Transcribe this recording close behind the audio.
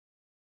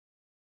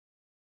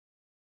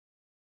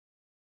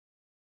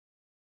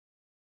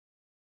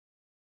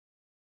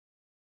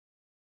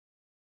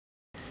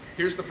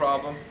Here's the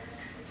problem.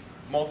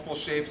 Multiple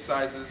shapes,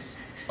 sizes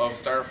of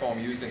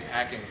styrofoam used in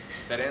packing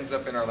that ends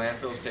up in our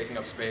landfills taking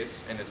up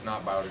space, and it's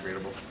not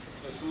biodegradable.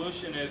 The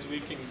solution is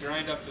we can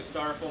grind up the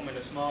styrofoam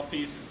into small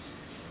pieces.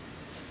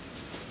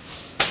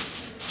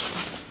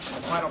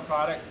 The final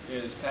product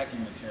is packing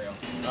material.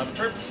 The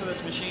purpose of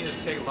this machine is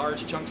to take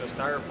large chunks of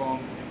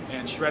styrofoam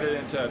and shred it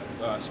into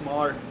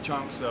smaller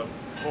chunks of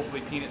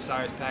hopefully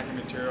peanut-sized packing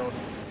material.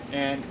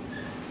 And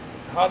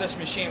how this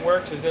machine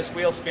works is this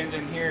wheel spins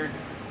in here.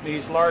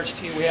 These large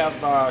teeth, we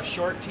have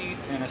short teeth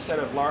and a set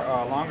of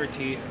longer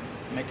teeth,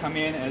 and they come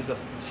in as the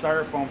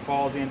styrofoam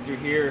falls in through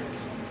here,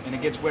 and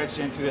it gets wedged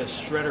into this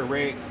shredder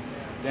rake.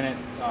 Then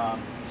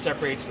it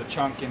separates the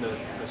chunk into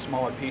the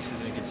smaller pieces,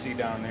 and you can see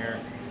down there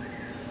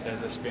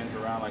as it spins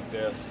around like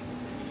this.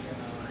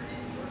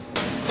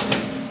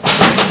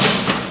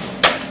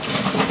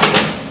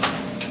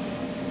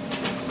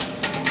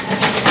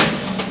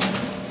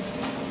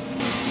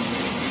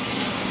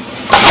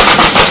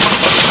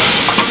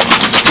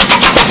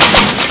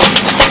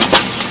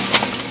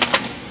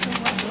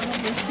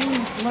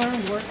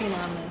 Learned working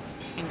on this?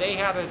 And they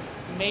had to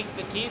make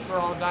the teeth were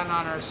all done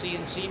on our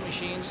CNC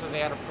machine, so they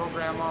had to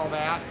program all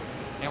that.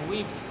 And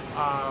we've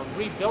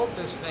rebuilt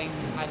this thing,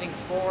 I think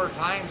 4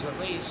 times at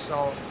least.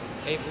 So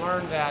they've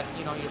learned that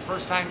your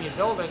first time you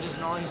build it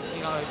isn't always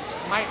it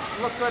might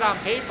look good on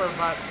paper,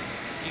 but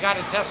you got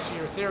to test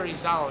your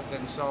theories out.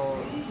 And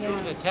so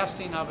through the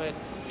testing of it,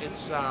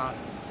 it's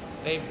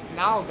they've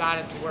now got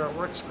it to where it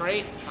works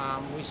great.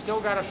 We still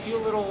got a few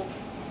little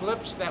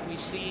blips that we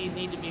see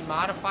need to be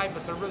modified,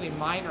 but they're really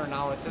minor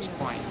now at this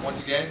point.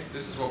 Once again,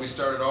 this is what we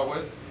started out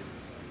with,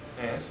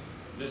 and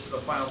This is the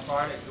final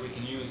product that we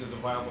can use as a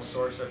viable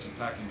source of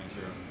packing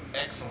material.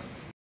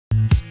 excellent.